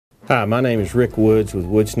Hi, my name is Rick Woods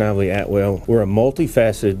with Snively Atwell. We're a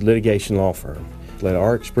multifaceted litigation law firm. Let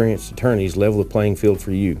our experienced attorneys level the playing field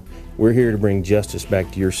for you. We're here to bring justice back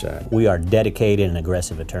to your side. We are dedicated and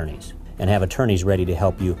aggressive attorneys and have attorneys ready to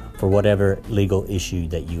help you for whatever legal issue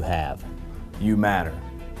that you have. You matter.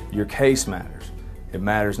 Your case matters. It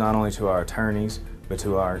matters not only to our attorneys, but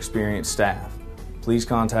to our experienced staff. Please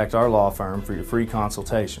contact our law firm for your free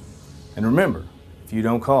consultation. And remember, if you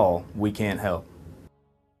don't call, we can't help.